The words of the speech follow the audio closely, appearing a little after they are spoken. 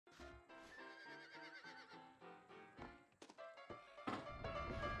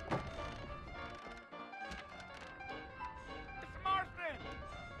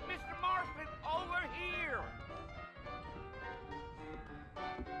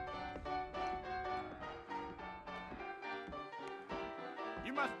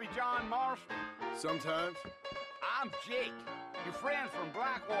You must be John Marston. Sometimes. I'm Jake. Your friends from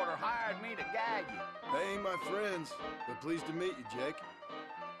Blackwater hired me to gag you. They ain't my friends, but pleased to meet you, Jake.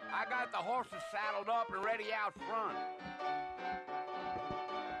 I got the horses saddled up and ready out front.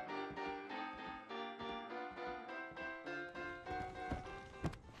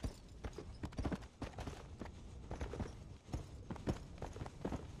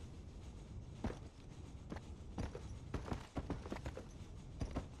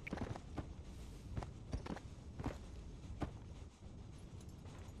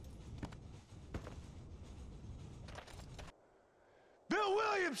 Bill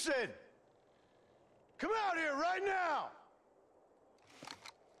Williamson! Come out here right now!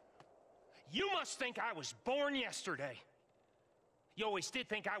 You must think I was born yesterday. You always did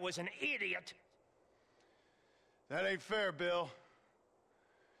think I was an idiot. That ain't fair, Bill.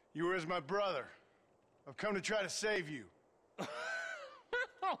 You were as my brother. I've come to try to save you.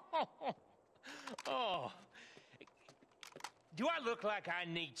 Oh. Do I look like I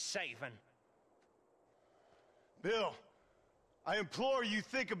need saving? Bill, I implore you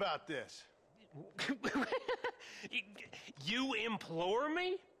think about this. You implore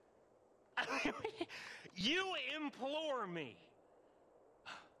me? You implore me.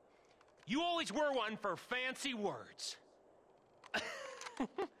 You always were one for fancy words.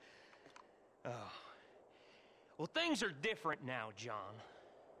 Oh. Well, things are different now, John.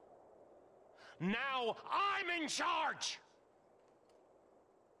 Now I'm in charge.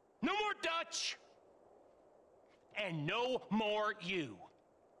 No more Dutch. And no more you.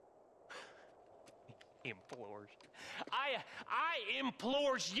 Implores. I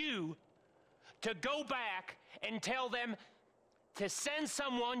implores you to go back and tell them to send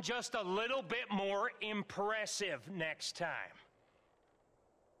someone just a little bit more impressive next time.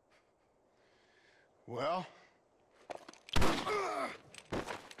 Well?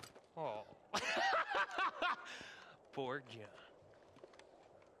 Oh. Poor John.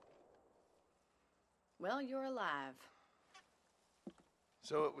 Well, you're alive.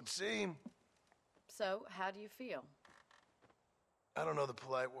 So it would seem. So, how do you feel? I don't know the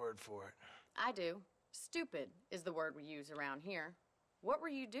polite word for it. I do. Stupid is the word we use around here. What were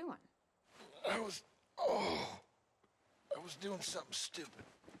you doing? I was doing something stupid.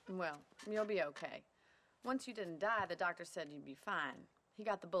 Well, you'll be okay. Once you didn't die, the doctor said you'd be fine. He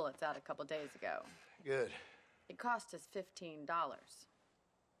got the bullets out a couple days ago. Good. It cost us $15.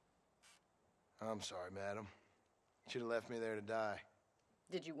 I'm sorry, madam. You should have left me there to die.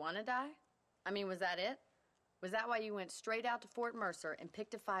 Did you want to die? I mean, was that it? Was that why you went straight out to Fort Mercer and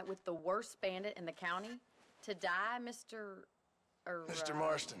picked a fight with the worst bandit in the county? To die, Mr. Mr.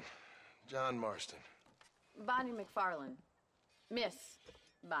 Marston. John Marston. Bonnie McFarlane. Miss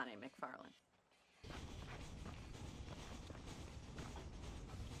Bonnie McFarlane.